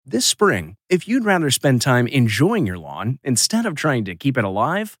This spring, if you'd rather spend time enjoying your lawn instead of trying to keep it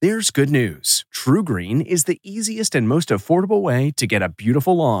alive, there's good news. TruGreen is the easiest and most affordable way to get a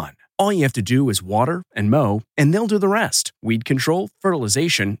beautiful lawn. All you have to do is water and mow, and they'll do the rest. Weed control,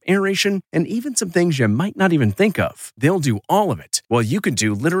 fertilization, aeration, and even some things you might not even think of. They'll do all of it, while you can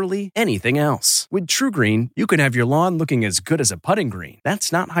do literally anything else. With TruGreen, you can have your lawn looking as good as a putting green.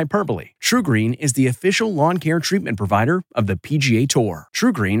 That's not hyperbole. TruGreen is the official lawn care treatment provider of the PGA Tour.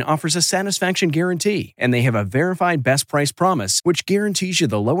 TruGreen offers a satisfaction guarantee, and they have a verified best price promise, which guarantees you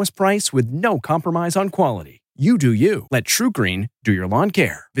the lowest price with no compromise on quality. You do you. Let TruGreen do your lawn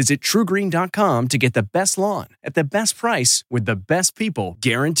care. Visit TruGreen.com to get the best lawn at the best price with the best people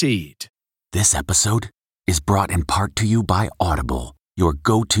guaranteed. This episode is brought in part to you by Audible, your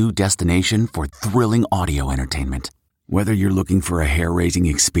go-to destination for thrilling audio entertainment. Whether you're looking for a hair-raising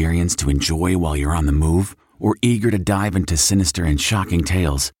experience to enjoy while you're on the move or eager to dive into sinister and shocking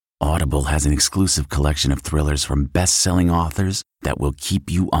tales, Audible has an exclusive collection of thrillers from best-selling authors that will keep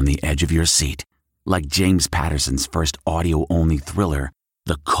you on the edge of your seat. Like James Patterson's first audio-only thriller,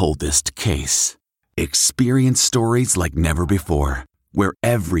 The Coldest Case. Experience stories like never before, where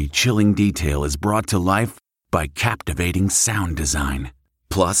every chilling detail is brought to life by captivating sound design.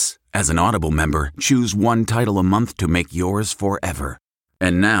 Plus, as an Audible member, choose one title a month to make yours forever.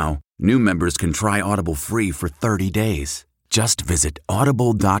 And now, new members can try Audible free for 30 days. Just visit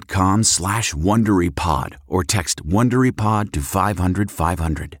audible.com/WonderyPod or text WonderyPod to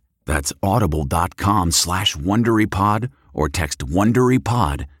 500-500. That's audible.com/WonderyPod or text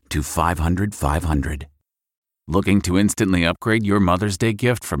WonderyPod to 500-500. Looking to instantly upgrade your Mother's Day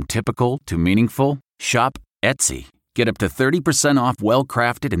gift from typical to meaningful? Shop Etsy. Get up to 30% off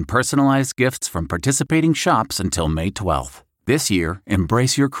well-crafted and personalized gifts from participating shops until May 12th. This year,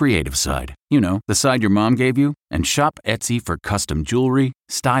 embrace your creative side. You know, the side your mom gave you. And shop Etsy for custom jewelry,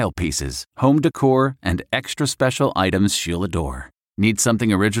 style pieces, home decor, and extra special items she'll adore. Need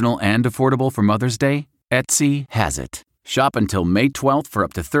something original and affordable for Mother's Day? Etsy has it. Shop until May 12th for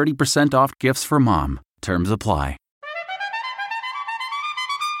up to 30% off gifts for mom. Terms apply.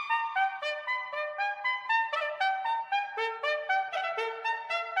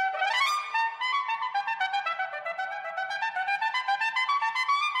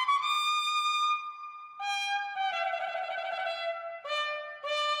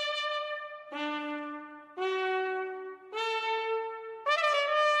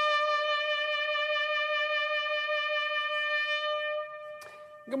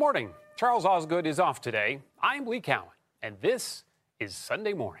 Good morning. Charles Osgood is off today. I'm Lee Cowan, and this is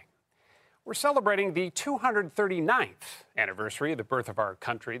Sunday Morning. We're celebrating the 239th anniversary of the birth of our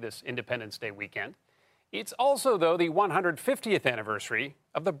country this Independence Day weekend. It's also, though, the 150th anniversary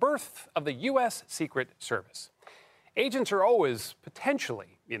of the birth of the U.S. Secret Service. Agents are always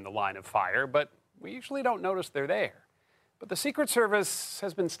potentially in the line of fire, but we usually don't notice they're there. But the Secret Service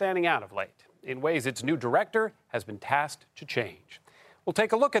has been standing out of late in ways its new director has been tasked to change. We'll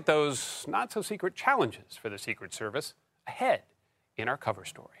take a look at those not-so-secret challenges for the Secret Service ahead in our cover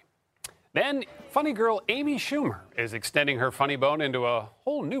story. Then, funny girl Amy Schumer is extending her funny bone into a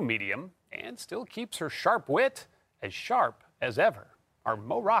whole new medium and still keeps her sharp wit as sharp as ever. Our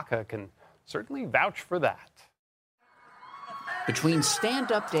Mo Rocca can certainly vouch for that. Between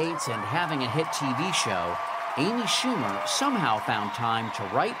stand-up dates and having a hit TV show, Amy Schumer somehow found time to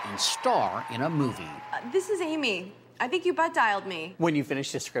write and star in a movie. This is Amy. I think you butt dialed me. When you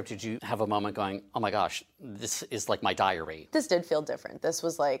finished the script, did you have a moment going, oh my gosh, this is like my diary? This did feel different. This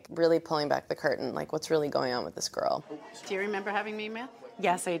was like really pulling back the curtain, like what's really going on with this girl. Do you remember having me, Matt?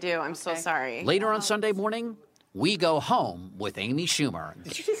 Yes, I do. I'm so sorry. Later on Sunday morning, we go home with Amy Schumer.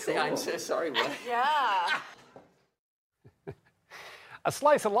 Did you just say I'm so sorry? What? Yeah. A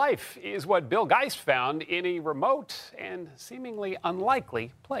slice of life is what Bill Geist found in a remote and seemingly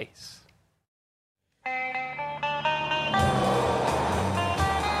unlikely place.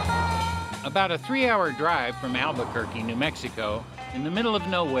 About a 3-hour drive from Albuquerque, New Mexico, in the middle of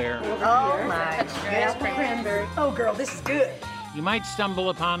nowhere, Oh my cranberry. Oh girl, this is good. you might stumble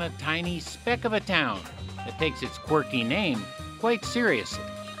upon a tiny speck of a town that takes its quirky name quite seriously.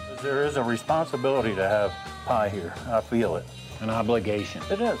 There is a responsibility to have pie here. I feel it. An obligation.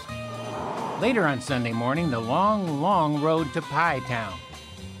 It is. Later on Sunday morning, the long, long road to Pie Town.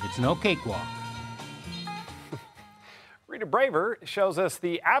 It's no cakewalk. Rita Braver shows us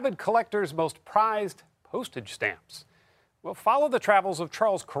the avid collector's most prized postage stamps. We'll follow the travels of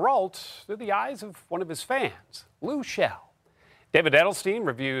Charles Kuralt through the eyes of one of his fans, Lou Shell. David Edelstein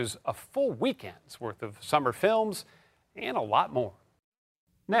reviews a full weekend's worth of summer films and a lot more.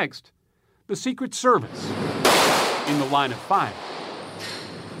 Next, the Secret Service in the line of fire.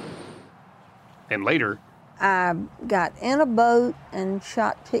 And later, I got in a boat and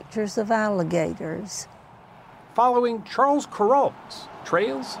shot pictures of alligators. Following Charles Kuralt's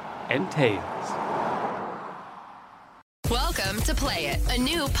Trails and Tales. Welcome to Play It, a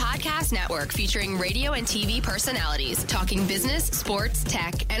new podcast network featuring radio and TV personalities talking business, sports,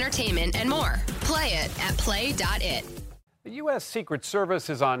 tech, entertainment, and more. Play it at play.it. The U.S. Secret Service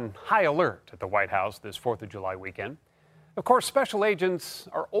is on high alert at the White House this 4th of July weekend. Of course, special agents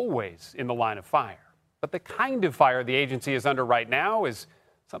are always in the line of fire. But the kind of fire the agency is under right now is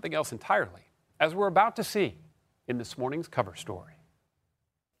something else entirely, as we're about to see in this morning's cover story.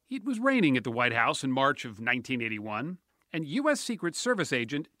 It was raining at the White House in March of 1981, and U.S. Secret Service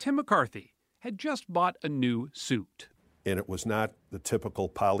agent Tim McCarthy had just bought a new suit. And it was not the typical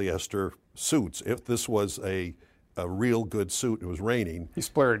polyester suits. If this was a real good suit, it was raining. He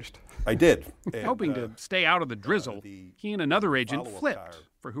splurged. I did. And, hoping to stay out of the drizzle, he and another agent flipped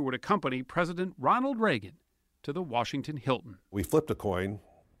for who would accompany President Ronald Reagan to the Washington Hilton. We flipped a coin,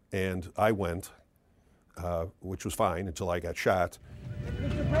 and I went, which was fine until I got shot.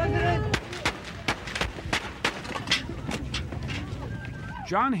 Mr. President!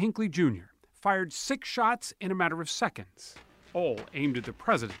 John Hinckley Jr. fired 6 shots in a matter of seconds, all aimed at the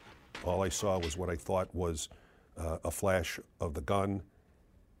president. All I saw was what I thought was a flash of the gun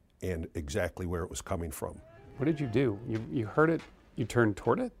and exactly where it was coming from. What did you do? You heard it, you turned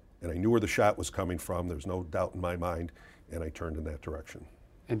toward it? And I knew where the shot was coming from. There was no doubt in my mind, and I turned in that direction.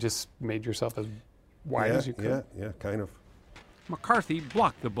 And just made yourself as wide as you could? Yeah, kind of. McCarthy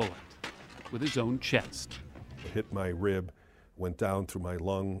blocked the bullet with his own chest. It hit my rib, went down through my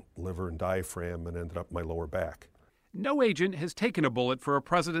lung, liver, and diaphragm, and ended up my lower back. No agent has taken a bullet for a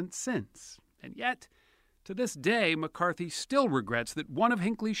president since. And yet, to this day, McCarthy still regrets that one of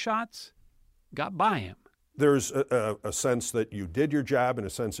Hinckley's shots got by him. There's a sense that you did your job and a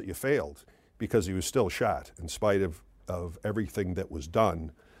sense that you failed, because he was still shot. In spite of everything that was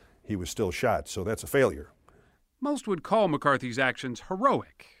done, he was still shot, so that's a failure. Most would call McCarthy's actions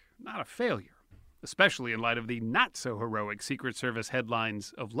heroic, not a failure, especially in light of the not-so-heroic Secret Service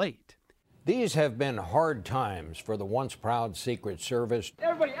headlines of late. These have been hard times for the once proud Secret Service.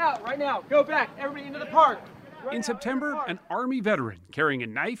 Everybody out right now. Go back. Everybody into the park. Right in September, an Army veteran carrying a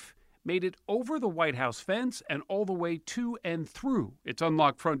knife made it over the White House fence and all the way to and through its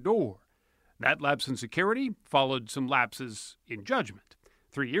unlocked front door. That lapse in security followed some lapses in judgment.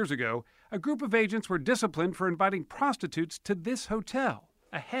 3 years ago, a group of agents were disciplined for inviting prostitutes to this hotel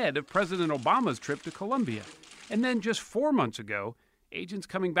ahead of President Obama's trip to Colombia. And then just 4 months ago, agents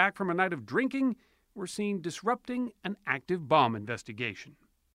coming back from a night of drinking were seen disrupting an active bomb investigation.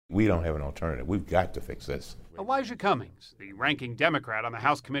 We don't have an alternative. We've got to fix this. Elijah Cummings, the ranking Democrat on the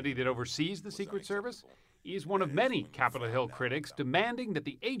House committee that oversees the Secret Service, is one of many Capitol Hill critics demanding that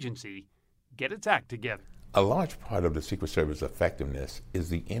the agency get its act together. A large part of the Secret Service effectiveness is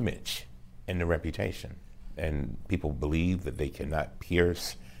the image and the reputation. And people believe that they cannot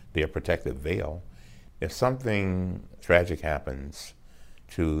pierce their protective veil. If something tragic happens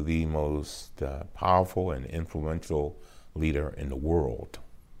to the most powerful and influential leader in the world,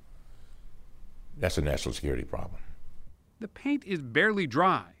 that's a national security problem. The paint is barely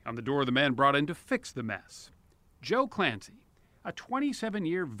dry on the door of the man brought in to fix the mess. Joe Clancy, a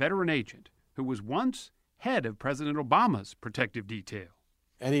 27-year veteran agent who was once head of President Obama's protective detail.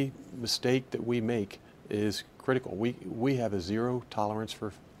 Any mistake that we make is critical. We have a zero tolerance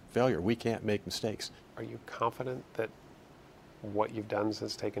for failure. We can't make mistakes. Are you confident that what you've done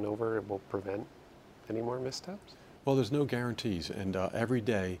since taking over will prevent any more missteps? Well, there's no guarantees, and every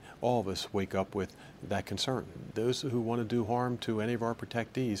day all of us wake up with that concern. Those who want to do harm to any of our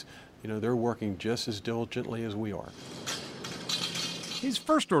protectees, they're working just as diligently as we are. His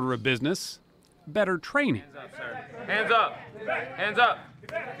first order of business, better training. Hands up, sir. Hands up. Hands up.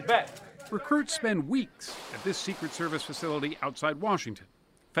 Get back. Recruits spend weeks at this Secret Service facility outside Washington.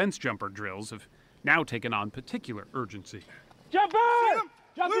 Fence jumper drills have now taken on particular urgency. Jump in!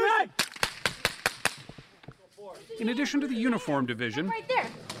 Jump in! In addition to the uniform division, right there.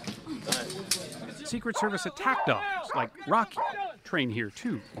 Secret Service attack dogs like Rocky train here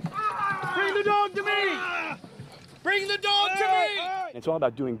too. Bring the dog to me! Bring the dog to me! It's all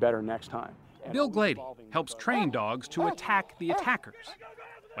about doing better next time. Bill Glady helps train dogs to attack the attackers,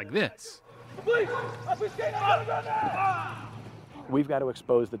 like this. We've got to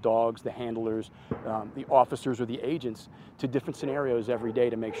expose the dogs, the handlers, the officers or the agents to different scenarios every day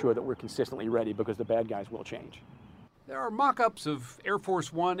to make sure that we're consistently ready, because the bad guys will change. There are mock-ups of Air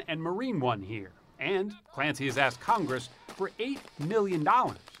Force One and Marine One here, and Clancy has asked Congress for $8 million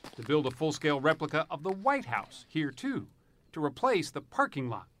to build a full-scale replica of the White House here too, to replace the parking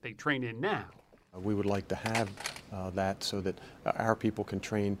lot they train in now. We would like to have that so that our people can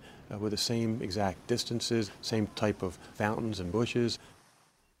train with the same exact distances, same type of fountains and bushes.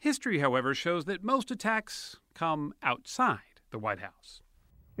 History, however, shows that most attacks come outside the White House.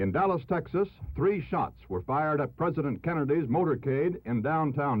 In Dallas, Texas, 3 shots were fired at President Kennedy's motorcade in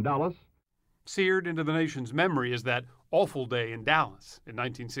downtown Dallas. Seared into the nation's memory is that awful day in Dallas in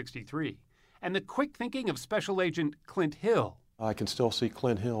 1963, and the quick thinking of Special Agent Clint Hill. I can still see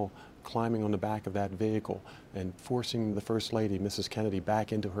Clint Hill climbing on the back of that vehicle and forcing the First Lady, Mrs. Kennedy,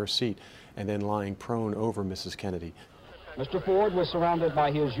 back into her seat and then lying prone over Mrs. Kennedy. Mr. Ford was surrounded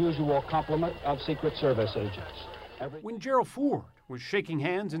by his usual complement of Secret Service agents. When Gerald Ford was shaking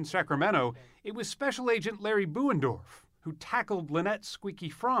hands in Sacramento, it was Special Agent Larry Buendorf who tackled Lynette Squeaky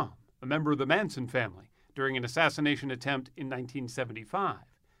Fromm, a member of the Manson family, during an assassination attempt in 1975.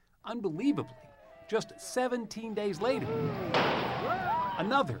 Unbelievably, just 17 days later,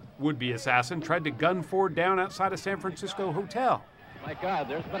 another would-be assassin tried to gun Ford down outside a San Francisco hotel. My God,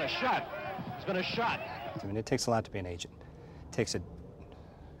 there's been a shot. There's been a shot. I mean, it takes a lot to be an agent. It takes a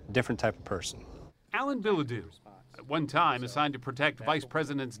different type of person. Alan Bilodeau, at one time assigned to protect Vice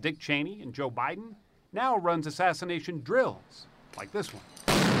Presidents Dick Cheney and Joe Biden, now runs assassination drills, like this one.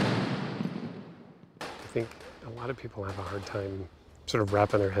 I think a lot of people have a hard time sort of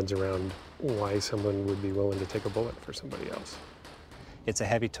wrapping their heads around why someone would be willing to take a bullet for somebody else. It's a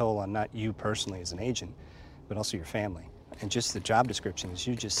heavy toll on not you personally as an agent, but also your family. And just the job description, as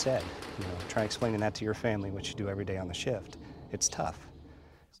you just said, try explaining that to your family, what you do every day on the shift. It's tough.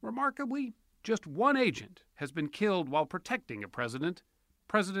 Remarkably, just one agent has been killed while protecting a president,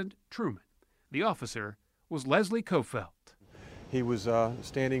 President Truman. The officer was Leslie Kofelt. He was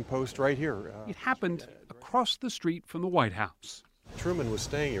standing post right here. It happened across the street from the White House. Truman was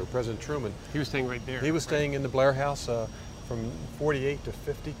staying here, President Truman. He was staying right there. He was staying in the Blair House from 48 to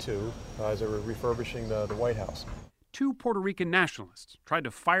 52 as they were refurbishing the White House. 2 Puerto Rican nationalists tried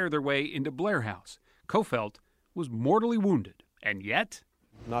to fire their way into Blair House. Kofelt was mortally wounded, and yet,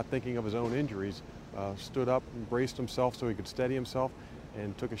 not thinking of his own injuries, stood up and braced himself so he could steady himself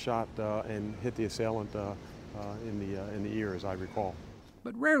and took a shot and hit the assailant in the ear, as I recall.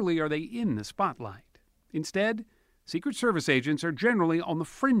 But rarely are they in the spotlight. Instead, Secret Service agents are generally on the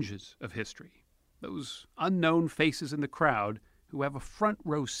fringes of history, those unknown faces in the crowd who have a front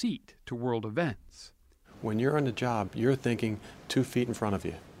row seat to world events. When you're on the job, you're thinking 2 feet in front of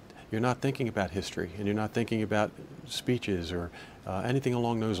you. You're not thinking about history, and you're not thinking about speeches or anything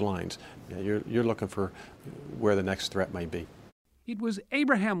along those lines. You're looking for where the next threat may be. It was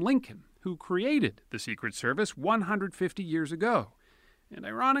Abraham Lincoln who created the Secret Service 150 years ago. And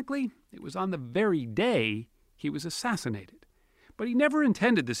ironically, it was on the very day he was assassinated. But he never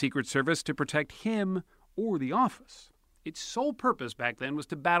intended the Secret Service to protect him or the office. Its sole purpose back then was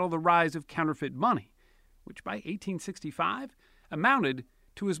to battle the rise of counterfeit money, which by 1865 amounted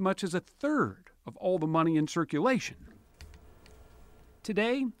to as much as 1/3 of all the money in circulation.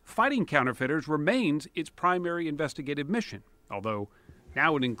 Today, fighting counterfeiters remains its primary investigative mission, although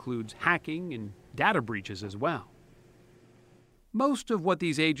now it includes hacking and data breaches as well. Most of what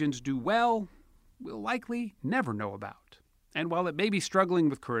these agents do well, we'll likely never know about. And while it may be struggling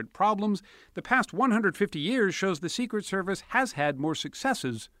with current problems, the past 150 years shows the Secret Service has had more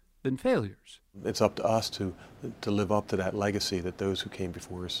successes than failures. It's up to us to live up to that legacy that those who came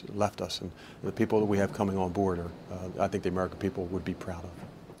before us left us, and the people that we have coming on board I think the American people would be proud of.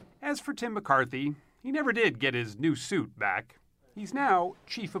 As for Tim McCarthy, he never did get his new suit back. He's now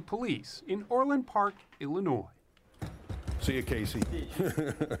chief of police in Orland Park, Illinois. See you, Casey.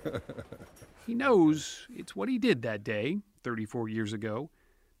 He knows it's what he did that day, 34 years ago,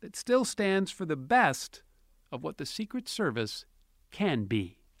 that still stands for the best of what the Secret Service can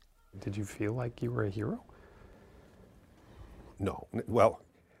be. Did you feel like you were a hero? No. Well,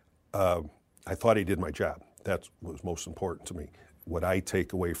 I thought he did my job. That was most important to me. What I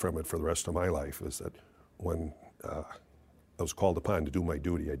take away from it for the rest of my life is that when I was called upon to do my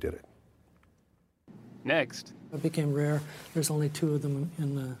duty, I did it. Next. It became rare. There's only 2 of them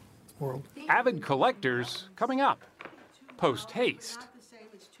in the world. Avid collectors coming up. Post-haste.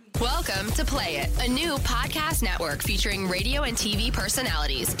 Welcome to Play It, a new podcast network featuring radio and TV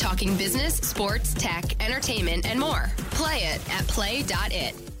personalities talking business, sports, tech, entertainment, and more. Play it at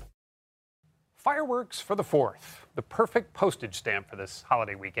play.it. Fireworks for the 4th, the perfect postage stamp for this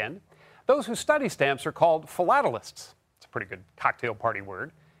holiday weekend. Those who study stamps are called philatelists. It's a pretty good cocktail party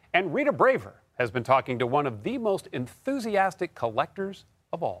word. And Rita Braver has been talking to one of the most enthusiastic collectors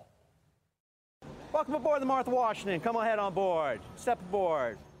of all. Welcome aboard the Martha Washington. Come ahead on board. Step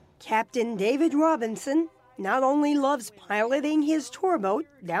aboard. Captain David Robinson, not only loves piloting his tour boat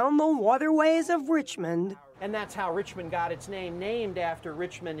down the waterways of Richmond. And that's how Richmond got its name, named after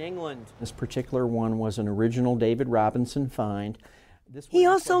Richmond, England. This particular one was an original David Robinson find. He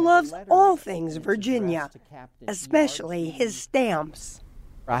also loves all things Virginia, especially his stamps.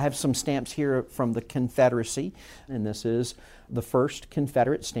 I have some stamps here from the Confederacy, and this is the first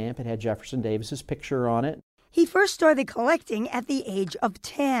Confederate stamp. It had Jefferson Davis's picture on it. He first started collecting at the age of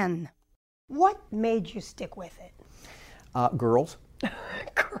 10. What made you stick with it? Girls.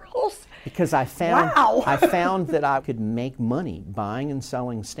 Girls? Because I found Wow. I found that I could make money buying and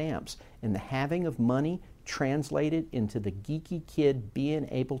selling stamps, and the having of money translated into the geeky kid being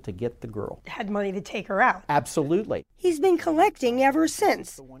able to get the girl. Had money to take her out. Absolutely. He's been collecting ever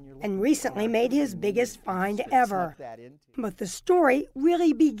since, and recently made his biggest find ever. But the story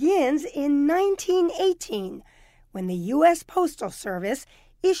really begins in 1918, when the U.S. Postal Service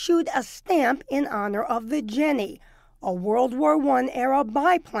issued a stamp in honor of the Jenny, a World War I era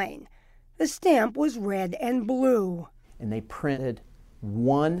biplane. The stamp was red and blue. And they printed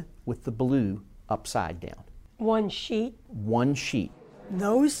one with the blue upside down. One sheet? One sheet.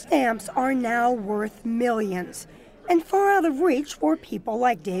 Those stamps are now worth millions, and far out of reach for people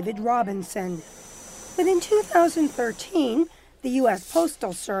like David Robinson. But in 2013, the U.S.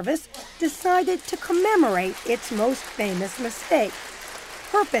 Postal Service decided to commemorate its most famous mistake,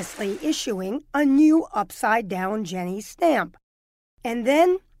 purposely issuing a new upside-down Jenny stamp. And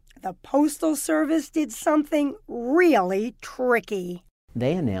then the Postal Service did something really tricky.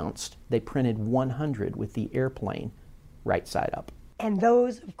 They announced they printed 100 with the airplane right side up. And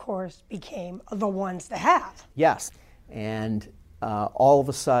those, of course, became the ones to have. Yes, and all of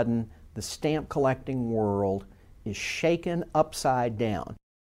a sudden, the stamp collecting world is shaken upside down.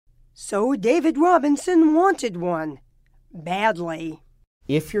 So David Robinson wanted one, badly.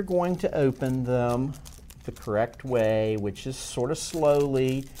 If you're going to open them the correct way, which is sort of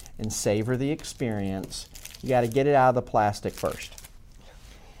slowly and savor the experience, you got to get it out of the plastic first.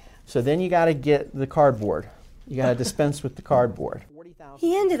 So then you got to get the cardboard. You got to dispense with the cardboard.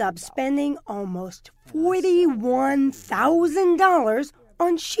 He ended up spending almost $41,000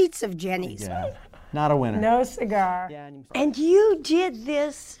 on sheets of Jennies. Yeah, not a winner. No cigar. And you did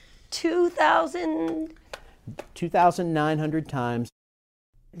this 2,900 times.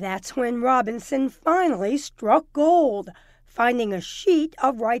 That's when Robinson finally struck gold, finding a sheet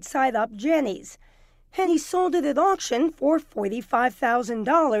of right-side-up Jennies. And he sold it at auction for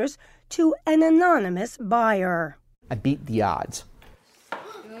 $45,000 to an anonymous buyer. I beat the odds.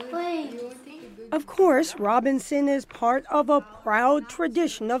 Of course, Robinson is part of a proud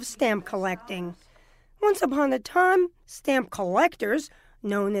tradition of stamp collecting. Once upon a time, stamp collectors,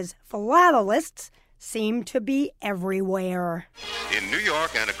 known as philatelists, seemed to be everywhere. In New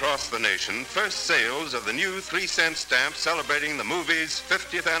York and across the nation, first sales of the new 3-cent stamp celebrating the movie's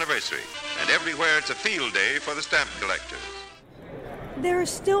 50th anniversary. And everywhere it's a field day for the stamp collectors. There are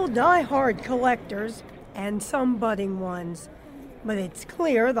still die-hard collectors, and some budding ones. But it's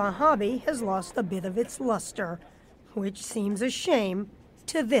clear the hobby has lost a bit of its luster, which seems a shame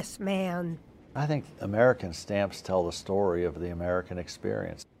to this man. I think American stamps tell the story of the American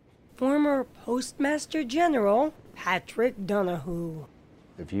experience. Former Postmaster General Patrick Donahue.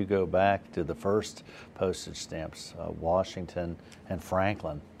 If you go back to the first postage stamps, Washington and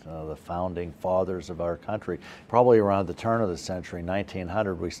Franklin, the founding fathers of our country, probably around the turn of the century,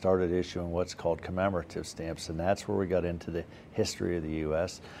 1900, we started issuing what's called commemorative stamps, and that's where we got into the history of the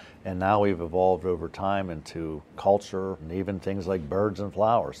U.S. And now we've evolved over time into culture and even things like birds and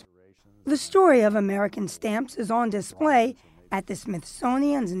flowers. The story of American stamps is on display at the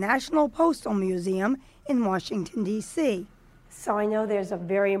Smithsonian's National Postal Museum in Washington, D.C. So I know there's a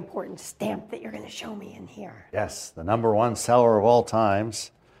very important stamp that you're going to show me in here. Yes, the #1 seller of all times.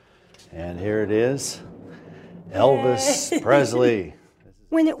 And here it is, Elvis Presley.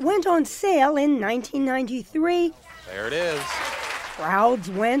 When it went on sale in 1993, there it is. Crowds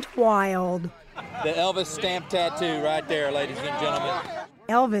went wild. The Elvis stamp tattoo right there, ladies and gentlemen.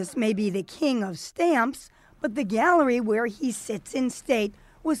 Elvis may be the king of stamps, but the gallery where he sits in state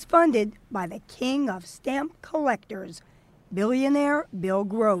was funded by the king of stamp collectors, billionaire Bill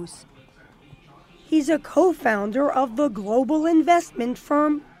Gross. He's a co-founder of the global investment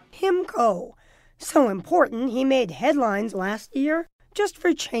firm PIMCO. So important, he made headlines last year just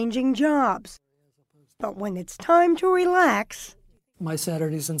for changing jobs. But when it's time to relax... My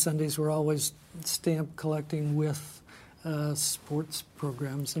Saturdays and Sundays were always stamp collecting with sports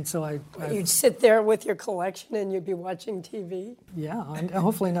programs, and so I You'd sit there with your collection and you'd be watching TV? Yeah, and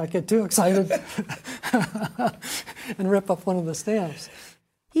hopefully not get too excited and rip up one of the stamps.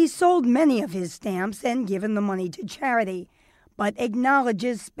 He's sold many of his stamps and given the money to charity, but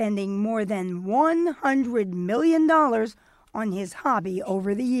acknowledges spending more than $100 million on his hobby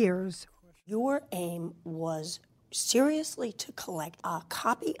over the years. Your aim was seriously to collect a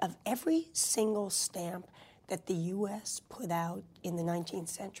copy of every single stamp that the U.S. put out in the 19th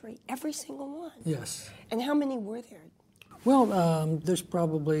century, every single one. Yes. And how many were there? Well, there's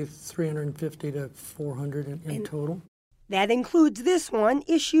probably 350 to 400 in total. That includes this one,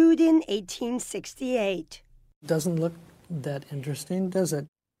 issued in 1868. Doesn't look that interesting, does it?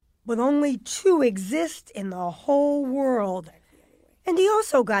 But only 2 exist in the whole world. And he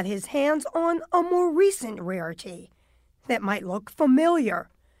also got his hands on a more recent rarity that might look familiar.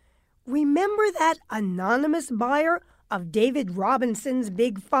 Remember that anonymous buyer of David Robinson's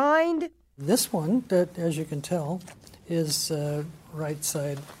big find? This one, that, as you can tell, is right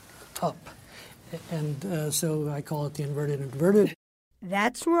side up. And so I call it the inverted.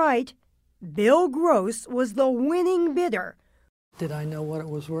 That's right. Bill Gross was the winning bidder. Did I know what it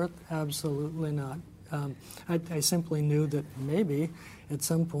was worth? Absolutely not. I simply knew that maybe at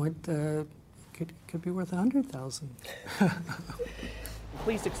some point it could be worth $100,000.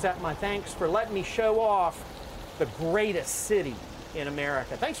 Please accept my thanks for letting me show off the greatest city in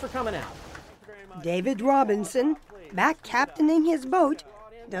America. Thanks for coming out. David Robinson, back captaining his boat,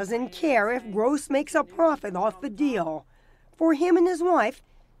 doesn't care if Gross makes a profit off the deal. For him and his wife,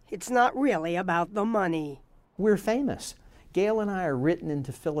 it's not really about the money. We're famous. Gail and I are written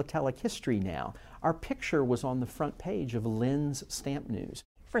into philatelic history now. Our picture was on the front page of Lynn's Stamp News.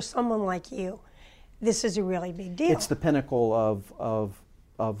 For someone like you, this is a really big deal. It's the pinnacle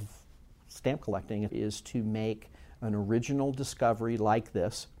of stamp collecting, is to make an original discovery like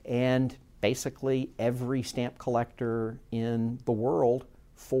this, and basically every stamp collector in the world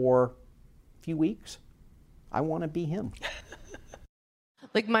for a few weeks, I want to be him.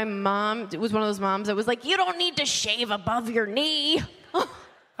 Like my mom was one of those moms that was like, you don't need to shave above your knee.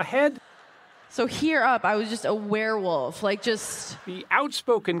 A head? So here up, I was just a werewolf, like just... The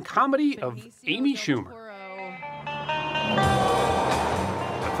outspoken comedy of Amy Schumer.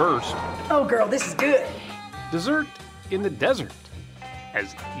 But first... Oh, girl, this is good. Dessert in the desert.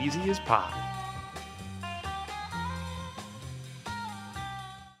 As easy as pie.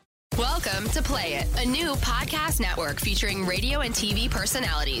 Welcome to Play It, a new podcast network featuring radio and TV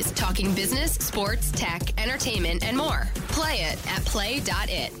personalities talking business, sports, tech, entertainment, and more. Play it at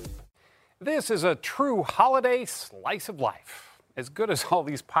play.it. This is a true holiday slice of life. As good as all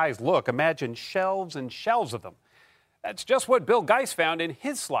these pies look, imagine shelves and shelves of them. That's just what Bill Geist found in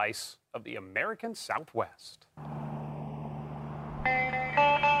his slice of the American Southwest.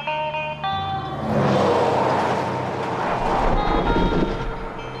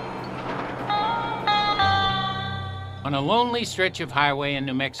 On a lonely stretch of highway in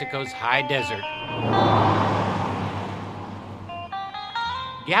New Mexico's high desert,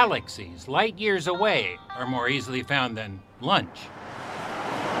 galaxies light years away are more easily found than lunch.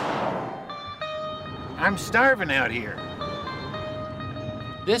 I'm starving out here.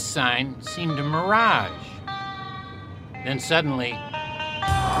 This sign seemed a mirage. Then suddenly,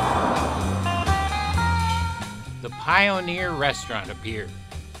 the Pioneer Restaurant appeared.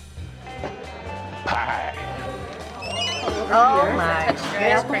 Pie. Oh my,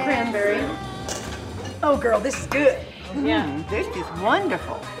 apple cranberry. Oh, girl, this is good. Yeah, this is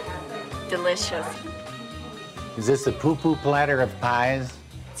wonderful. Delicious. Is this a poo-poo platter of pies?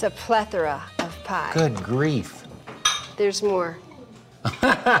 It's a plethora of pie. Good grief. There's more.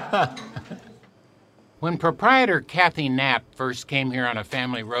 When proprietor Kathy Knapp first came here on a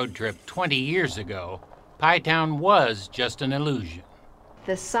family road trip 20 years ago, Pie Town was just an illusion.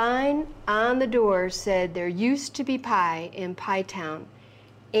 The sign on the door said there used to be pie in Pie Town.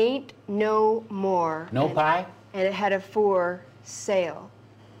 Ain't no more. No pie? And it had a for sale.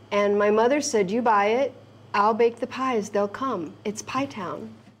 And my mother said, you buy it, I'll bake the pies, they'll come. It's Pie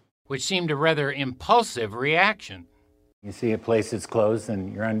Town. Which seemed a rather impulsive reaction. You see a place that's closed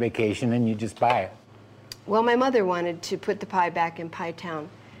and you're on vacation and you just buy it. Well, my mother wanted to put the pie back in Pie Town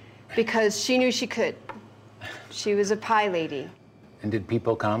because she knew she could. She was a pie lady. And did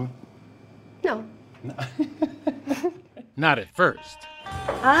people come? No. Not at first.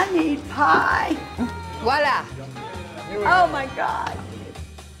 I need pie. Voila. Oh my God.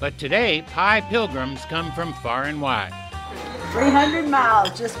 But today, pie pilgrims come from far and wide. 300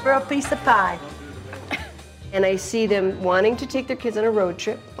 miles just for a piece of pie. And I see them wanting to take their kids on a road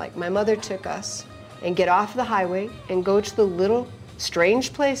trip, like my mother took us, and get off the highway and go to the little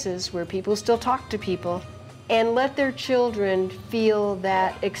strange places where people still talk to people and let their children feel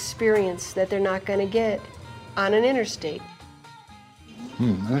that experience that they're not going to get on an interstate.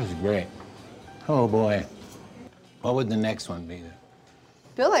 This is great. Oh boy. What would the next one be then?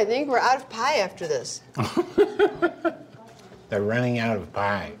 Bill, I think we're out of pie after this. They're running out of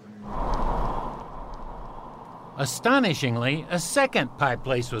pie. Astonishingly, a second pie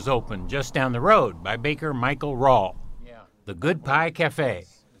place was opened just down the road by baker Michael Rawl. The Good Pie Cafe.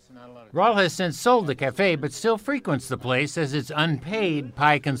 Rawl has since sold the cafe, but still frequents the place as its unpaid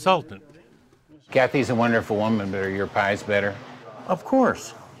pie consultant. Kathy's a wonderful woman, but are your pies better? Of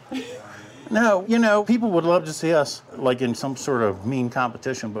course. No, people would love to see us like in some sort of mean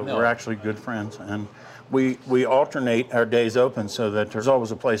competition, but we're actually good friends. And we alternate our days open so that there's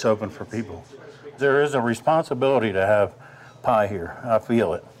always a place open for people. There is a responsibility to have pie here. I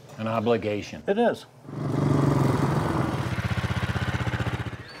feel it. An obligation. It is.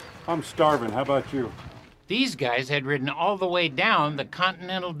 I'm starving. How about you? These guys had ridden all the way down the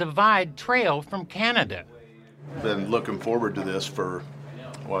Continental Divide Trail from Canada. Been looking forward to this for,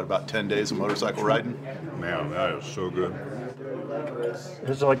 about 10 days of motorcycle riding? Man, that is so good.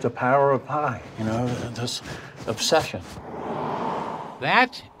 It's like the power of pie, this obsession.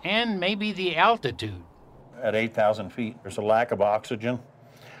 That and maybe the altitude. At 8,000 feet, there's a lack of oxygen,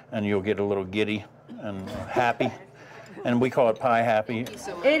 and you'll get a little giddy and happy. And we call it pie happy.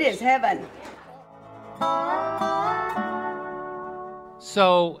 It is heaven.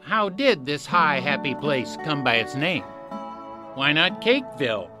 So, how did this high, happy place come by its name? Why not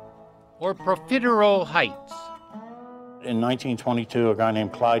Cakeville or Profiterole Heights? In 1922, a guy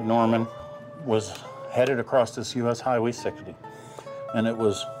named Clyde Norman was headed across this U.S. Highway 60, and it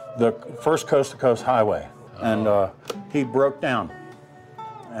was the first coast-to-coast highway. And he broke down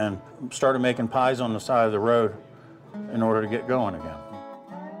and started making pies on the side of the road in order to get going again.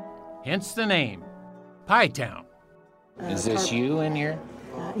 Hence the name, Pie Town. Is this you in here?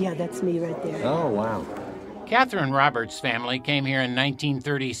 Yeah, that's me right there. Oh, wow. Catherine Roberts' family came here in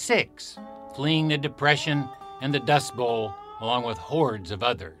 1936, fleeing the Depression and the Dust Bowl, along with hordes of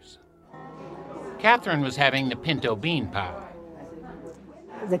others. Catherine was having the pinto bean pie.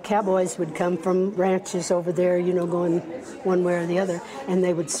 The cowboys would come from ranches over there, going one way or the other, and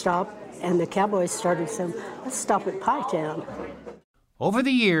they would stop, and the cowboys started saying, let's stop at Pie Town. Over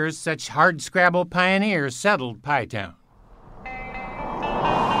the years, such hardscrabble pioneers settled Pie Town.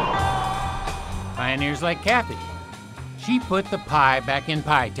 Pioneers like Kathy. She put the pie back in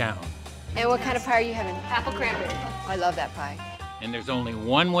Pie Town. And what kind of pie are you having? Apple cranberry. I love that pie. And there's only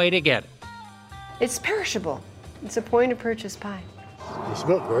one way to get it. It's perishable. It's a point of purchase pie. They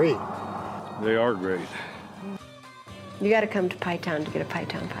smell great. They are great. You got to come to Pie Town to get a Pie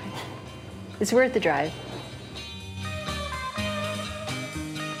Town pie. It's worth the drive.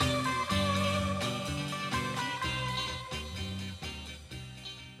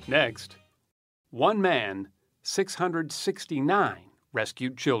 Next, one man, 669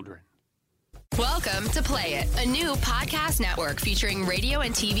 rescued children. Welcome to Play It, a new podcast network featuring radio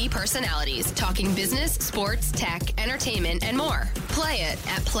and TV personalities talking business, sports, tech, entertainment, and more. Play it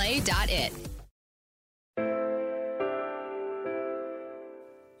at play.it.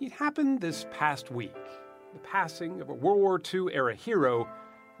 It happened this past week, the passing of a World War II era hero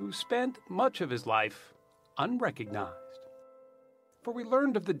who spent much of his life unrecognized. For we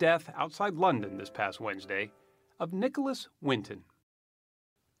learned of the death outside London this past Wednesday of Nicholas Winton.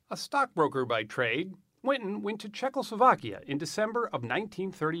 A stockbroker by trade, Winton went to Czechoslovakia in December of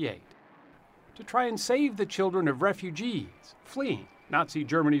 1938 to try and save the children of refugees fleeing Nazi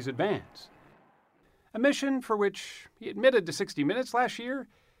Germany's advance. A mission for which he admitted to 60 Minutes last year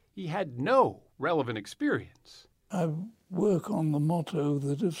he had no relevant experience. I work on the motto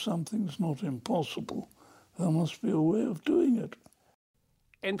that if something's not impossible, there must be a way of doing it.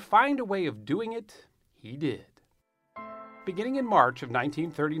 And find a way of doing it, he did. Beginning in March of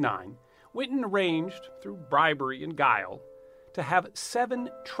 1939, Winton arranged, through bribery and guile, to have 7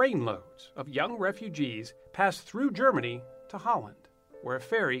 trainloads of young refugees pass through Germany to Holland, where a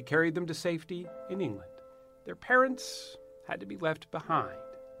ferry carried them to safety in England. Their parents had to be left behind,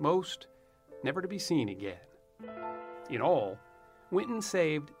 most never to be seen again. In all, Winton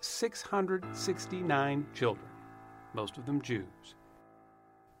saved 669 children, most of them Jews.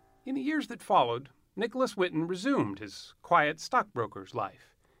 In the years that followed, Nicholas Winton resumed his quiet stockbroker's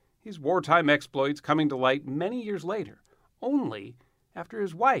life, his wartime exploits coming to light many years later, only after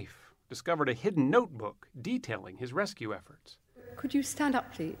his wife discovered a hidden notebook detailing his rescue efforts. Could you stand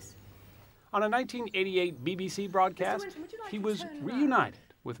up, please? On a 1988 BBC broadcast, he was reunited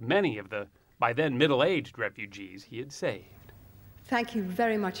with many of the, by then middle-aged refugees he had saved. Thank you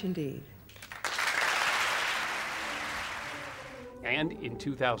very much indeed. And in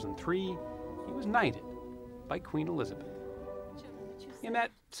 2003, he was knighted by Queen Elizabeth. In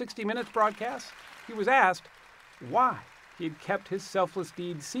that 60 Minutes broadcast, he was asked why he had kept his selfless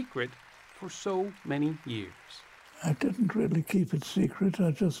deed secret for so many years. I didn't really keep it secret,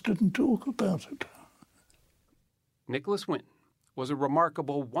 I just didn't talk about it. Nicholas Winton was a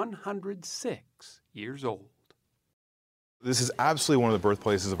remarkable 106 years old. This is absolutely one of the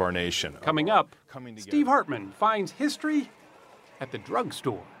birthplaces of our nation. Coming up, Steve Hartman finds history at the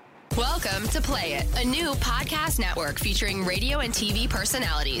drugstore. Welcome to Play It, a new podcast network featuring radio and TV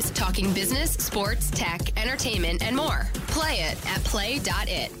personalities talking business, sports, tech, entertainment, and more. Play it at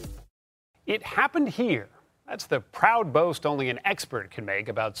play.it. It happened here. That's the proud boast only an expert can make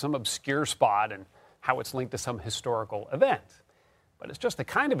about some obscure spot and how it's linked to some historical event. But it's just the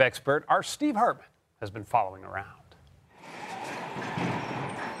kind of expert our Steve Hartman has been following around.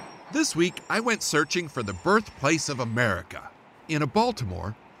 This week, I went searching for the birthplace of America in a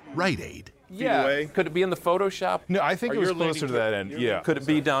Baltimore Rite Aid. Yeah. Could it be in the Photoshop? No, I think it was closer to that end. Yeah. Could it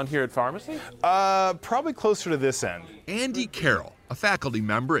be down here at Pharmacy? Probably closer to this end. Andy Carroll, a faculty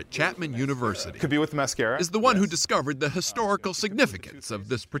member at Chapman University, Could be with mascara. is the one who discovered the historical significance of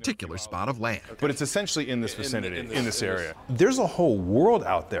this particular spot of land. But it's essentially in this vicinity, in this area. There's a whole world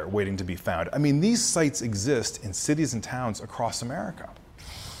out there waiting to be found. I mean, these sites exist in cities and towns across America.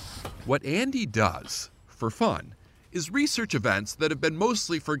 What Andy does, for fun, is research events that have been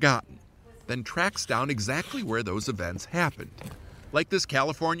mostly forgotten, then tracks down exactly where those events happened. Like this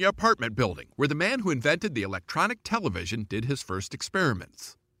California apartment building, where the man who invented the electronic television did his first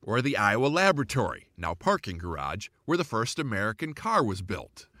experiments. Or the Iowa laboratory, now parking garage, where the first American car was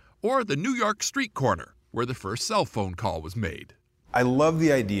built. Or the New York street corner, where the first cell phone call was made. I love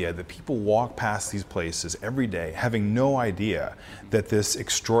the idea that people walk past these places every day having no idea that this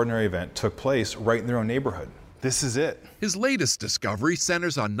extraordinary event took place right in their own neighborhood. This is it. His latest discovery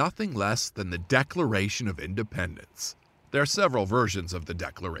centers on nothing less than the Declaration of Independence. There are several versions of the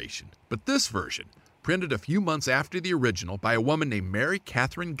Declaration, but this version, printed a few months after the original by a woman named Mary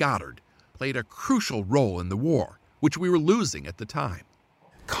Catherine Goddard, played a crucial role in the war, which we were losing at the time.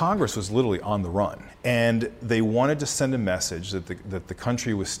 Congress was literally on the run, and they wanted to send a message that the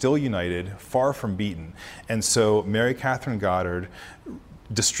country was still united, far from beaten. And so Mary Catherine Goddard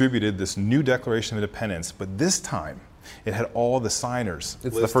distributed this new Declaration of Independence, but this time it had all the signers It's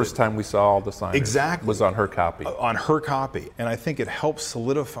listed. The first time we saw all the signers. Exactly. Was on her copy. On her copy. And I think it helped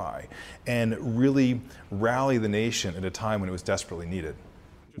solidify and really rally the nation at a time when it was desperately needed.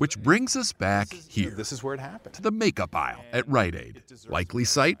 Which brings us back here. This is where it happened. To the makeup aisle at Rite Aid, likely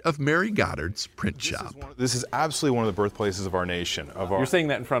site of Mary Goddard's print shop. This is absolutely one of the birthplaces of our nation. You're saying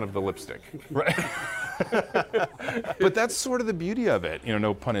that in front of the lipstick. Right. But that's sort of the beauty of it,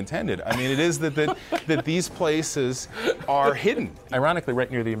 no pun intended. I mean, it is that these places are hidden. Ironically, right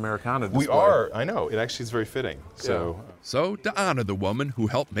near the Americana display. We are, I know. It actually is very fitting. So to honor the woman who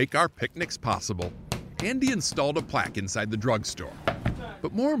helped make our picnics possible, Andy installed a plaque inside the drugstore.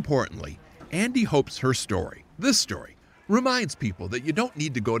 But more importantly, Andy hopes her story, this story, reminds people that you don't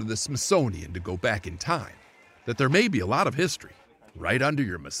need to go to the Smithsonian to go back in time, that there may be a lot of history right under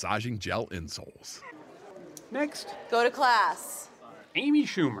your massaging gel insoles. Next, Go to class. Amy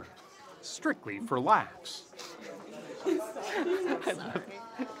Schumer, strictly for laughs.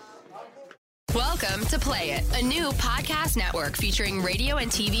 Welcome to Play It, a new podcast network featuring radio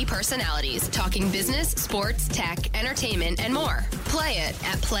and TV personalities talking business, sports, tech, entertainment, and more. Play it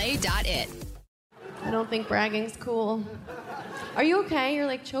at play.it. I don't think bragging's cool. Are you okay? You're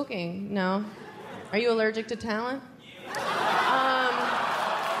like choking. No. Are you allergic to talent?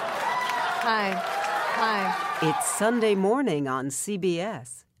 Hi. It's Sunday morning on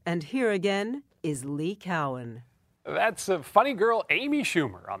CBS, and here again is Lee Cowan. That's a funny girl Amy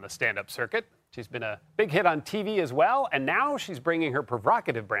Schumer on the stand-up circuit. She's been a big hit on TV as well, and now she's bringing her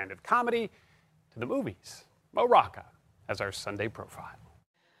provocative brand of comedy to the movies. Mo Rocca has our Sunday profile.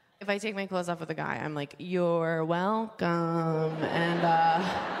 If I take my clothes off with a guy, I'm like, you're welcome. And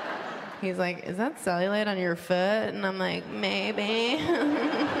he's like, is that cellulite on your foot? And I'm like, maybe.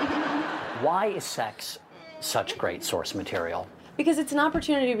 Why is sex such great source material? Because it's an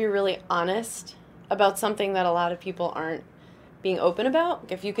opportunity to be really honest about something that a lot of people aren't being open about.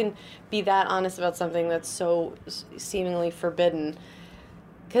 If you can be that honest about something that's so seemingly forbidden,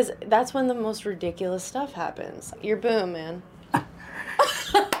 because that's when the most ridiculous stuff happens. You're boom, man.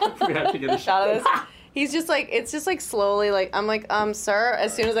 We have to get a shot of this. He's just like, it's just like slowly, like, I'm like, sir,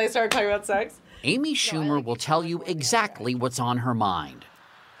 as soon as I start talking about sex. Amy Schumer will tell you exactly what's on her mind,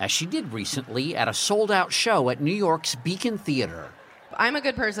 as she did recently at a sold-out show at New York's Beacon Theater. I'm a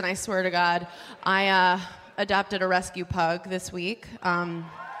good person, I swear to God. I adopted a rescue pug this week.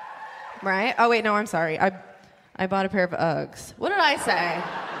 Right? Oh, wait, no, I'm sorry. I bought a pair of Uggs. What did I say?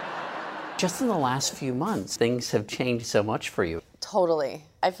 Just in the last few months, things have changed so much for you. Totally.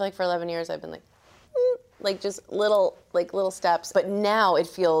 I feel like for 11 years I've been like just little steps. But now it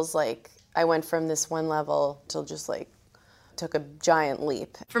feels like I went from this one level to just like took a giant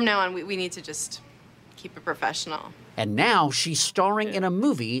leap. From now on, we need to just keep it professional. And now she's starring in a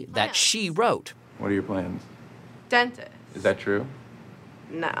movie that she wrote. What are your plans? Dentist. Is that true?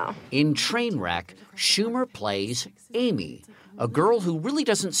 No. In Trainwreck, Schumer plays Amy, a girl who really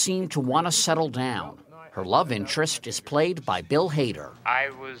doesn't seem to want to settle down. Her love interest is played by Bill Hader. I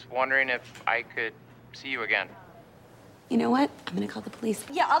was wondering if I could see you again. You know what? I'm gonna call the police.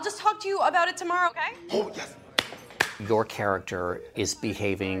 Yeah, I'll just talk to you about it tomorrow, okay? Oh, yes. Your character is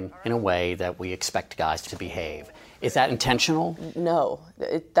behaving in a way that we expect guys to behave. Is that intentional? No,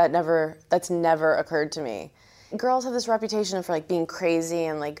 that's never occurred to me. Girls have this reputation for like being crazy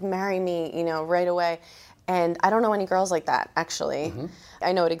and like marry me, right away. And I don't know any girls like that, actually. Mm-hmm.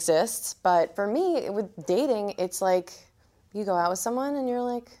 I know it exists, but for me, with dating, it's like you go out with someone and you're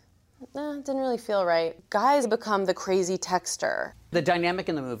like, nah, it didn't really feel right. Guys become the crazy texter. The dynamic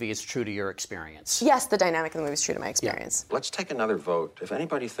in the movie is true to your experience. Yes, the dynamic in the movie is true to my experience. Let's take another vote. If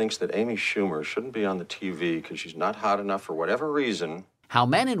anybody thinks that Amy Schumer shouldn't be on the TV because she's not hot enough for whatever reason. How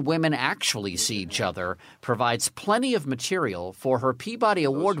Men and Women Actually See Each Other provides plenty of material for her Peabody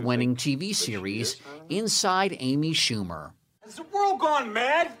Award-winning TV series, Inside Amy Schumer. Has the world gone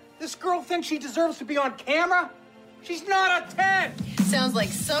mad? This girl thinks she deserves to be on camera? She's not a 10! Sounds like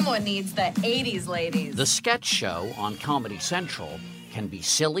someone needs the 80s ladies. The sketch show on Comedy Central can be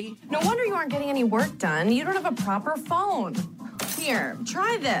silly. No wonder you aren't getting any work done. You don't have a proper phone. Here,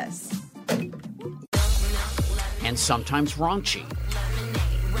 try this. And sometimes raunchy.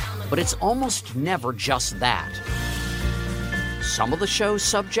 But it's almost never just that. Some of the show's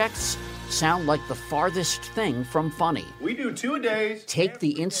subjects sound like the farthest thing from funny. We do 2 a days. Take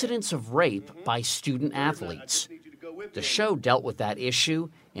the incidents of rape by student athletes. The show dealt with that issue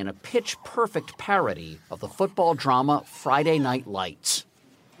in a pitch-perfect parody of the football drama Friday Night Lights.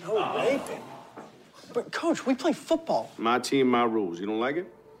 No raping. But, Coach, we play football. My team, my rules. You don't like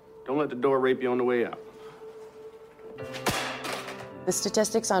it? Don't let the door rape you on the way out. The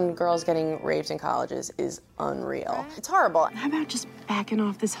statistics on girls getting raped in colleges is unreal. It's horrible. How about just backing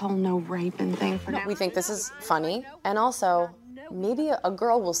off this whole no raping thing for now? We think this is funny, and also maybe a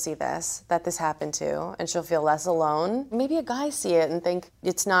girl will see that this happened to, and she'll feel less alone. Maybe a guy see it and think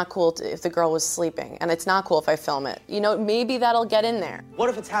it's not cool if the girl was sleeping, and it's not cool if I film it. Maybe that'll get in there. What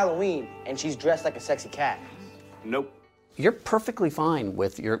if it's Halloween and she's dressed like a sexy cat? Nope. You're perfectly fine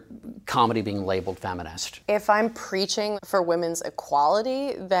with your comedy being labeled feminist. If I'm preaching for women's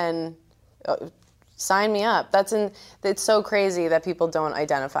equality, then sign me up. It's so crazy that people don't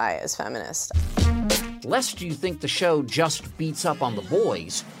identify as feminist. Lest you think the show just beats up on the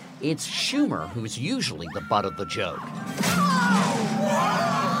boys, it's Schumer who's usually the butt of the joke.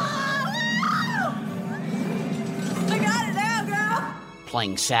 I got it now, girl!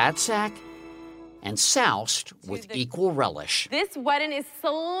 Playing sad sack and soused with equal relish. This wedding is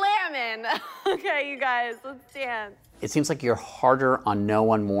slamming. Okay, you guys, let's dance. It seems like you're harder on no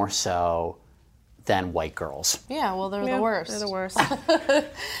one more so than white girls. Yeah, well, they're the worst. They're the worst.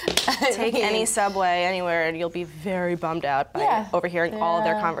 Take any subway anywhere and you'll be very bummed out by overhearing all of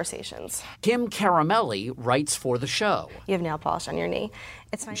their conversations. Kim Caramelli writes for the show. You have nail polish on your knee.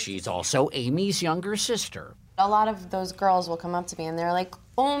 It's fine. She's also Amy's younger sister. A lot of those girls will come up to me and they're like,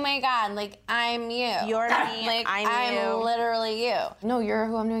 oh my God, like, I'm you. You're me, like, I'm you. I'm literally you. No, you're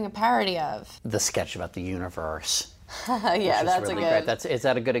who I'm doing a parody of. The sketch about the universe. Yeah, that's really a good. Great. Is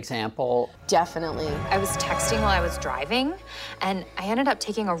that a good example? Definitely. I was texting while I was driving, and I ended up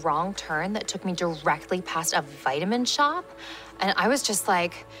taking a wrong turn that took me directly past a vitamin shop. And I was just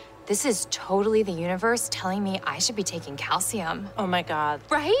like, this is totally the universe telling me I should be taking calcium. Oh my God.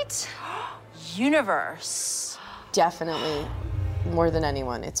 Right? Universe. Definitely, more than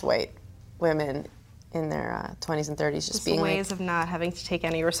anyone, it's white women in their 20s and 30s just being ways like, of not having to take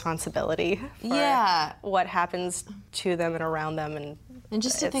any responsibility for what happens to them and around them, and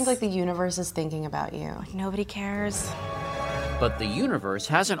just to think like the universe is thinking about you. Like nobody cares. But the universe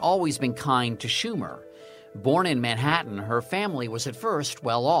hasn't always been kind to Schumer. Born in Manhattan, her family was at first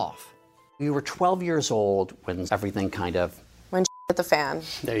well off. You were 12 years old when everything kind of went hit the fan.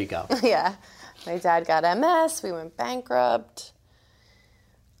 There you go. Yeah. My dad got MS, we went bankrupt.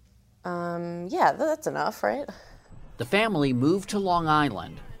 Yeah, that's enough, right? The family moved to Long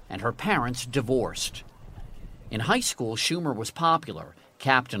Island, and her parents divorced. In high school, Schumer was popular,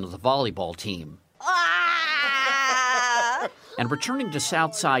 captain of the volleyball team. And returning to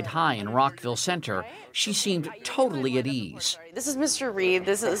Southside High in Rockville Center, she seemed totally at ease. This is Mr. Reed.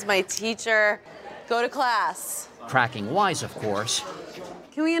 This is my teacher. Go to class. Cracking wise, of course,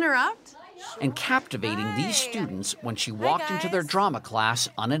 Can we interrupt? and captivating these students when she walked into their drama class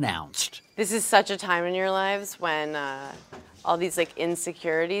unannounced. This is such a time in your lives when all these like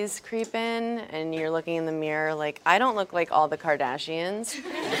insecurities creep in and you're looking in the mirror like, I don't look like all the Kardashians.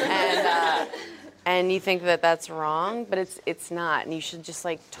 And you think that that's wrong, but it's not. And you should just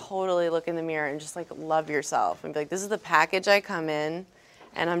like totally look in the mirror and just like love yourself and be like, this is the package I come in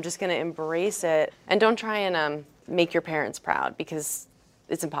and I'm just gonna embrace it. And don't try and make your parents proud because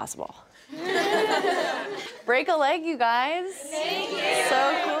it's impossible. Break a leg, you guys. Thank you.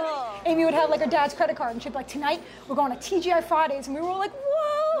 So cool. Amy would have like her dad's credit card and she'd be like, tonight we're going to TGI Fridays, and we were all like,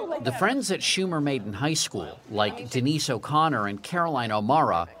 whoa! Like, The friends that Schumer made in high school, like Denise O'Connor and Caroline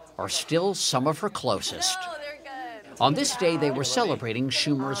O'Mara, are still some of her closest. On this day, they were celebrating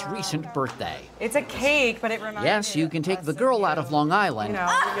Schumer's recent birthday. It's a cake, but it reminds Yes, you can take the girl out of Long Island,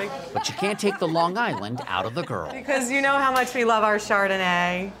 me, but you can't take the Long Island out of the girl. because you know how much we love our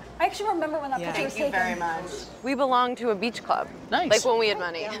Chardonnay. I actually remember when that picture was taken. Thank you very much. We belonged to a beach club. Nice. Like when we had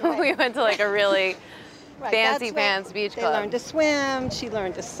money. We went to like a really fancy pants beach club. They learned to swim, she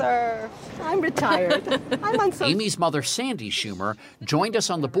learned to surf. I'm retired. I'm on social. Amy's mother, Sandy Schumer, joined us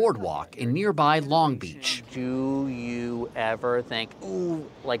on the boardwalk in nearby Long Beach. Do you ever think, ooh,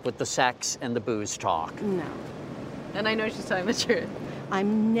 like with the sex and the booze talk? No. And I know she's telling the truth.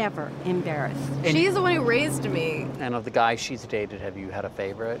 I'm never embarrassed. She's the one who raised me. And of the guys she's dated, have you had a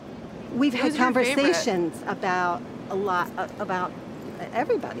favorite? We've had Who's your favorite? conversations about a lot, about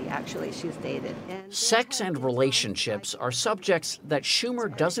everybody actually she's dated. And Sex and relationships are subjects that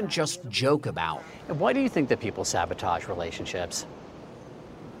Schumer doesn't just joke about. Why do you think that people sabotage relationships?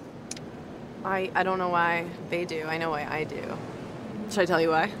 I don't know why they do. I know why I do. Should I tell you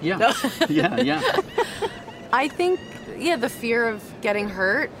why? Yeah. No. Yeah. I think, the fear of getting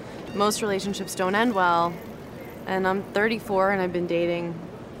hurt. Most relationships don't end well. And I'm 34 and I've been dating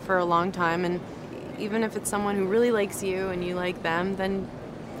for a long time. And even if it's someone who really likes you and you like them, then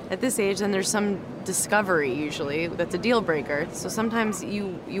at this age, then there's some discovery usually that's a deal breaker. So sometimes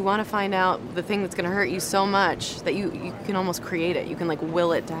you want to find out the thing that's going to hurt you so much that you can almost create it. You can like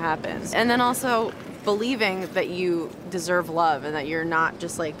will it to happen. And then also believing that you deserve love and that you're not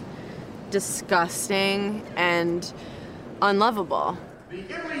just like disgusting and unlovable. The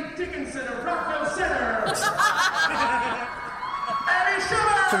Emily Dickinson of Rockville Center.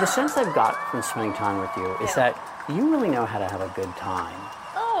 So the sense I've got from spending time with you is that you really know how to have a good time.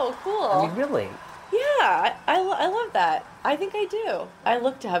 Oh, cool. I mean, really. Yeah, I love that. I think I do. I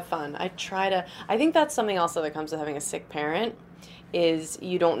look to have fun. I think that's something also that comes with having a sick parent is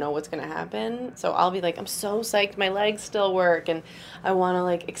you don't know what's going to happen. So I'll be like, I'm so psyched, my legs still work, and I want to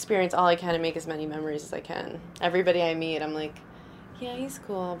like experience all I can and make as many memories as I can. Everybody I meet, I'm like, yeah, he's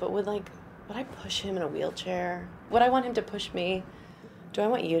cool, but would I push him in a wheelchair? Would I want him to push me? Do I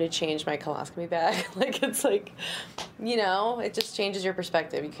want you to change my colostomy bag? It's like, it just changes your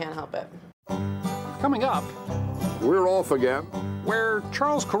perspective. You can't help it. Coming up, we're off again. Where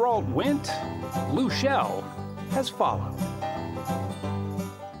Charles Kuralt went, Lou Shell has followed.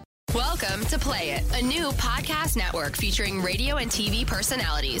 Welcome to Play It, a new podcast network featuring radio and TV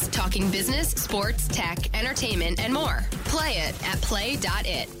personalities talking business, sports, tech, entertainment, and more. Play it at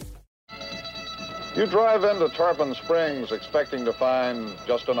play.it. You drive into Tarpon Springs expecting to find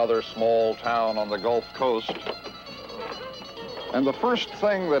just another small town on the Gulf Coast. And the first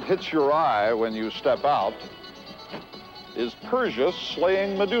thing that hits your eye when you step out is Perseus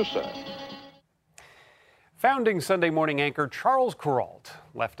slaying Medusa. Founding Sunday morning anchor Charles Kuralt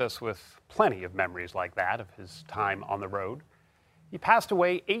left us with plenty of memories like that of his time on the road. He passed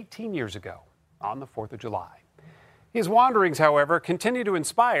away 18 years ago on the 4th of July. His wanderings, however, continue to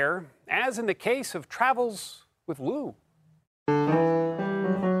inspire, as in the case of Travels with Lou.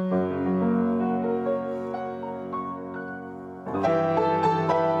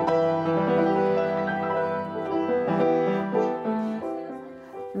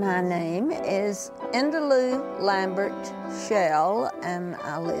 My name is Indaloo Lambert Shell, and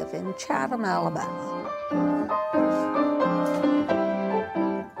I live in Chatham, Alabama.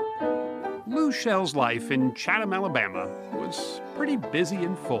 Lou Shell's life in Chatham, Alabama was pretty busy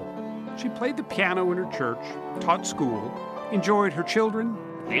and full. She played the piano in her church, taught school, enjoyed her children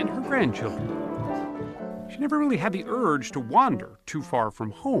and her grandchildren. She never really had the urge to wander too far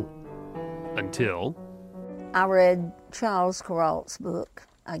from home until I read Charles Kuralt's book.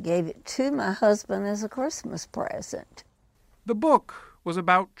 I gave it to my husband as a Christmas present. the book was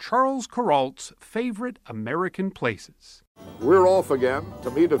about Charles Kuralt's favorite American places. We're off again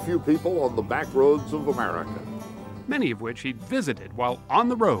to meet a few people on the back roads of America. Many of which he'd visited while on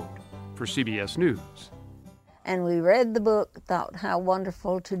the road for CBS News. And we read the book, thought how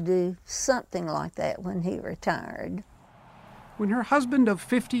wonderful to do something like that when he retired. When her husband of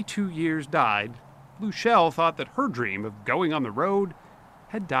 52 years died, Luchelle thought that her dream of going on the road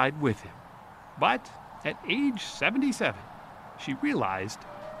had died with him. But at age 77, she realized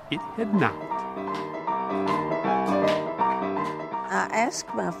it had not. I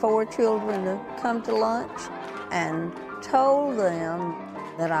asked my 4 children to come to lunch and told them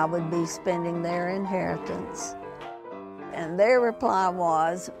that I would be spending their inheritance. And their reply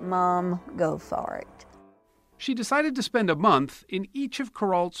was, "Mom, go for it." She decided to spend a month in each of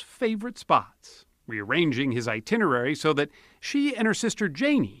Kuralt's favorite spots, rearranging his itinerary so that she and her sister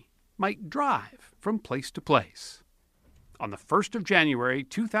Janie might drive from place to place. On the 1st of January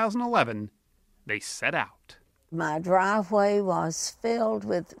 2011, they set out. My driveway was filled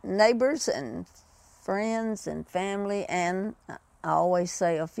with neighbors and friends and family, and I always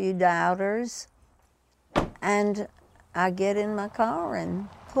say a few doubters. And I get in my car and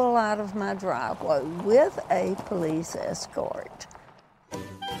pull out of my driveway with a police escort.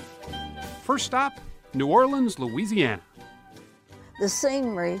 First stop, New Orleans, Louisiana. The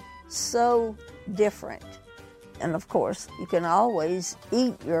scenery, so different. And of course, you can always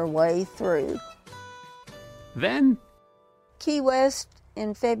eat your way through. Then, Key West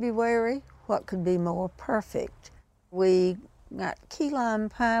in February, what could be more perfect? We got key lime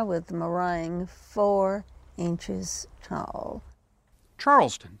pie with meringue 4 inches tall.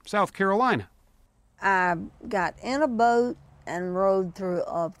 Charleston, South Carolina. I got in a boat and rode through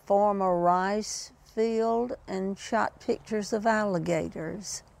a former rice field and shot pictures of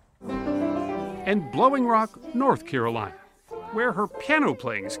alligators. And Blowing Rock, North Carolina, where her piano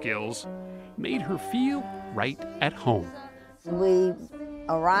playing skills made her feel right at home. We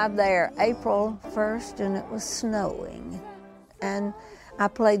arrived there April 1st and it was snowing. And I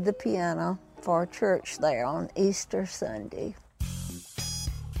played the piano for a church there on Easter Sunday.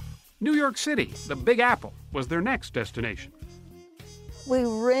 New York City, the Big Apple, was their next destination. We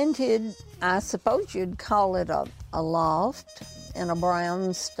rented, I suppose you'd call it a loft in a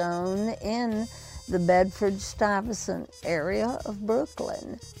brownstone in the Bedford-Stuyvesant area of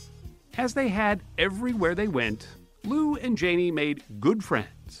Brooklyn. As they had everywhere they went, Lou and Janie made good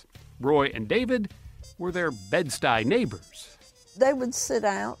friends. Roy and David were their Bed-Stuy neighbors. They would sit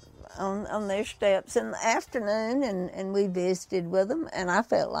out on their steps in the afternoon and we visited with them, and I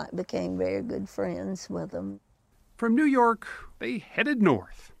felt like became very good friends with them. From New York, they headed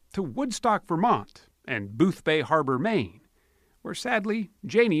north to Woodstock, Vermont, and Boothbay Harbor, Maine, where sadly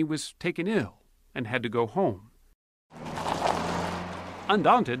Janie was taken ill and had to go home.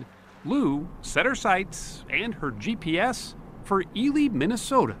 Undaunted, Lou set her sights and her GPS for Ely,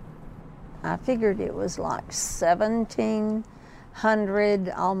 Minnesota. I figured it was like 1,700,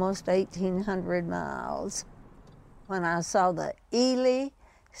 almost 1,800 miles. When I saw the Ely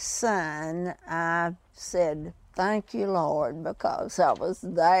sign, I said, "Thank you, Lord," because I was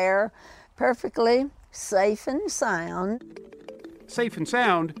there perfectly safe and sound. Safe and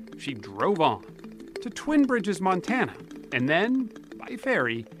sound, she drove on to Twin Bridges, Montana, and then by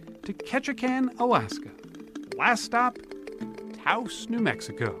ferry to Ketchikan, Alaska. Last stop, Taos, New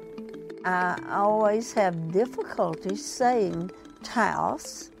Mexico. I always have difficulty saying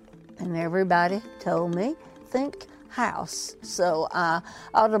Taos, and everybody told me, think house. So I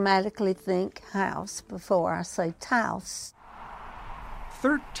automatically think house before I say Taos.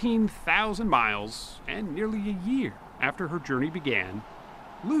 13,000 miles and nearly a year after her journey began,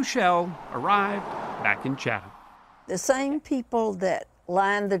 Luchelle arrived back in Chatham. The same people that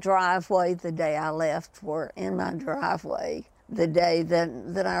lined the driveway the day I left were in my driveway the day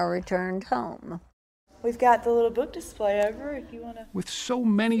that I returned home. We've got the little book display over if you want to. With so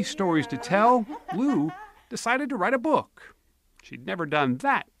many stories to tell, Lou decided to write a book. She'd never done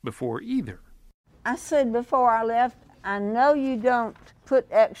that before either. I said before I left, I know you don't put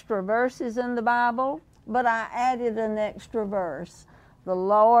extra verses in the Bible, but I added an extra verse. The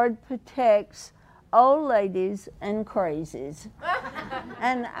Lord protects old ladies and crazies.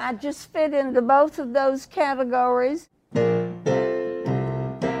 And I just fit into both of those categories. We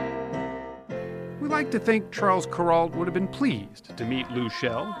like to think Charles Kuralt would have been pleased to meet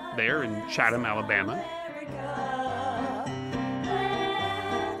Luchelle there in Chatham, Alabama.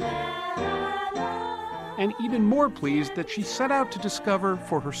 And even more pleased that she set out to discover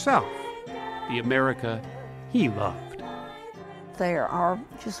for herself the America he loved. There are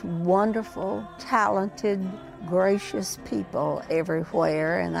just wonderful, talented, gracious people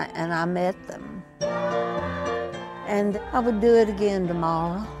everywhere, and I met them. and I would do it again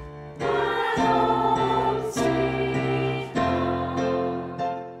tomorrow.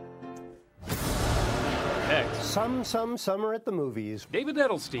 Summer at the movies. David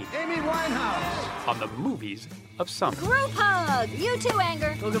Edelstein. Amy Winehouse. On the movies of summer. Group hug. You too,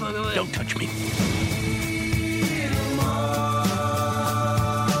 Anger. Don't touch me.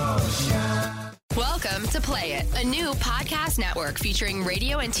 Welcome to Play It, a new podcast network featuring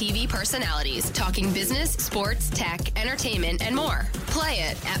radio and TV personalities talking business, sports, tech, entertainment, and more. Play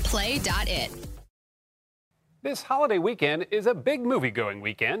it at play.it. This holiday weekend is a big movie-going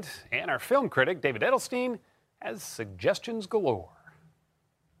weekend, and our film critic, David Edelstein, has suggestions galore.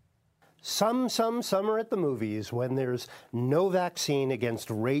 Summer at the movies when there's no vaccine against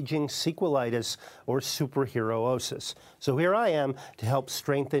raging sequelitis or superhero-osis. So here I am to help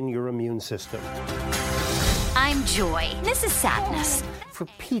strengthen your immune system. I'm Joy. This is Sadness. For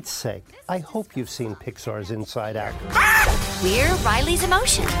Pete's sake, I hope you've seen Pixar's Inside Out. We're Riley's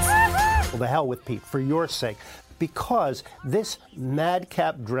Emotions. Well, the hell with Pete, for your sake. Because this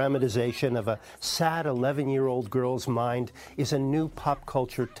madcap dramatization of a sad 11-year-old girl's mind is a new pop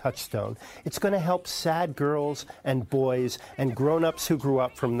culture touchstone. It's going to help sad girls and boys and grown-ups who grew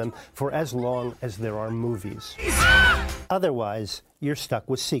up from them for as long as there are movies. Otherwise, you're stuck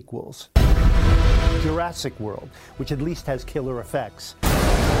with sequels. Jurassic World, which at least has killer effects.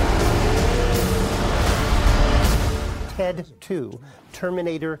 Ted 2,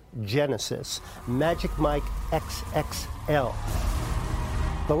 Terminator Genesis, Magic Mike XXL.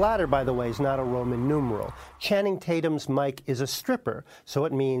 The latter, by the way, is not a Roman numeral. Channing Tatum's Mike is a stripper, so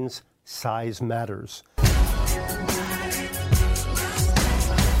it means size matters.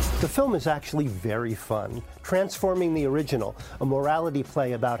 The film is actually very fun. Transforming the Original, a morality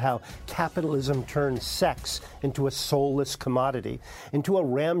play about how capitalism turns sex into a soulless commodity, into a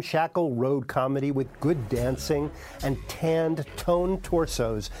ramshackle road comedy with good dancing and tanned, toned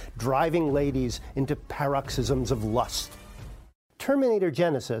torsos driving ladies into paroxysms of lust. Terminator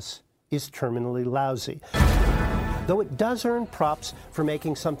Genesis is terminally lousy, though it does earn props for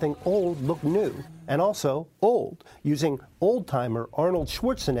making something old look new, and also old, using old-timer Arnold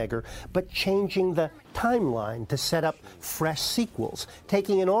Schwarzenegger, but changing the timeline to set up fresh sequels,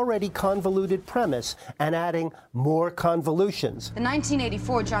 taking an already convoluted premise and adding more convolutions. The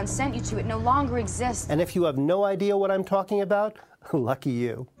 1984 John sent you to, it no longer exists. And if you have no idea what I'm talking about, lucky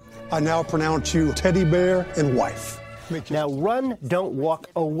you. I now pronounce you teddy bear and wife. Now run, don't walk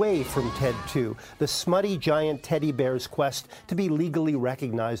away from Ted 2, the smutty giant teddy bear's quest to be legally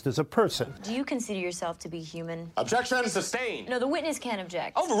recognized as a person. Do you consider yourself to be human? Objection sustained. No, the witness can't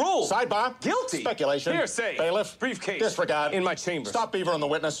object. Overruled. Sidebar. Guilty. Speculation. Hearsay. Bailiff. Briefcase. Disregard. In my chambers. Stop Beaver on the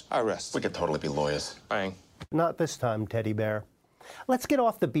witness. Arrest. We could totally be lawyers. Bang. Not this time, teddy bear. Let's get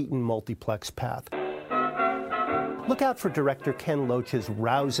off the beaten multiplex path. Look out for director Ken Loach's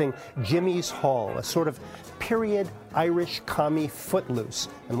rousing Jimmy's Hall, a sort of period Irish commie Footloose.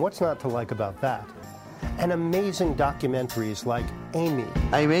 And what's not to like about that? And amazing documentaries like Amy.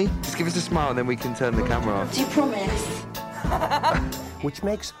 Amy, just give us a smile and then we can turn the camera off. Do you promise? Which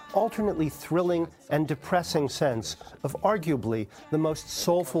makes alternately thrilling and depressing sense of arguably the most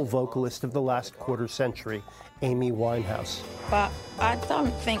soulful vocalist of the last quarter century, Amy Winehouse. But I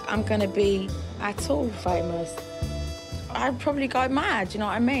don't think I'm going to be at all famous. I'd probably go mad, you know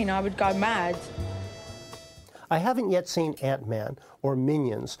what I mean? I would go mad. I haven't yet seen Ant-Man or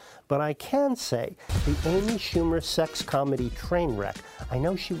Minions, but I can say the Amy Schumer sex comedy Trainwreck. I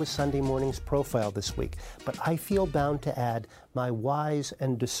know she was Sunday Morning's profile this week, but I feel bound to add my wise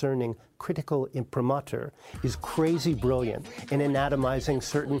and discerning critical imprimatur is crazy brilliant in anatomizing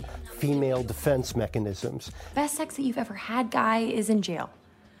certain female defense mechanisms. Best sex that you've ever had, guy, is in jail.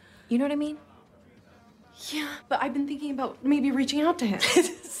 You know what I mean? Yeah, but I've been thinking about maybe reaching out to him.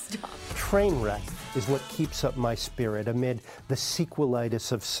 Stop. Trainwreck is what keeps up my spirit amid the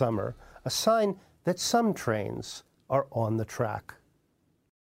sequelitis of summer, a sign that some trains are on the track.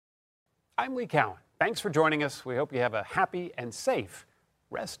 I'm Lee Cowan. Thanks for joining us. We hope you have a happy and safe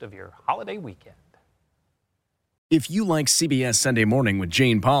rest of your holiday weekend. If you like CBS Sunday Morning with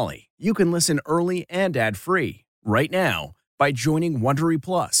Jane Pauley, you can listen early and ad-free right now by joining Wondery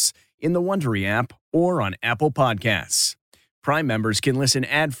Plus in the Wondery app or on Apple Podcasts. Prime members can listen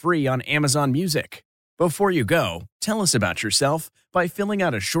ad-free on Amazon Music. Before you go, tell us about yourself by filling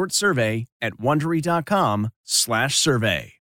out a short survey at Wondery.com/survey.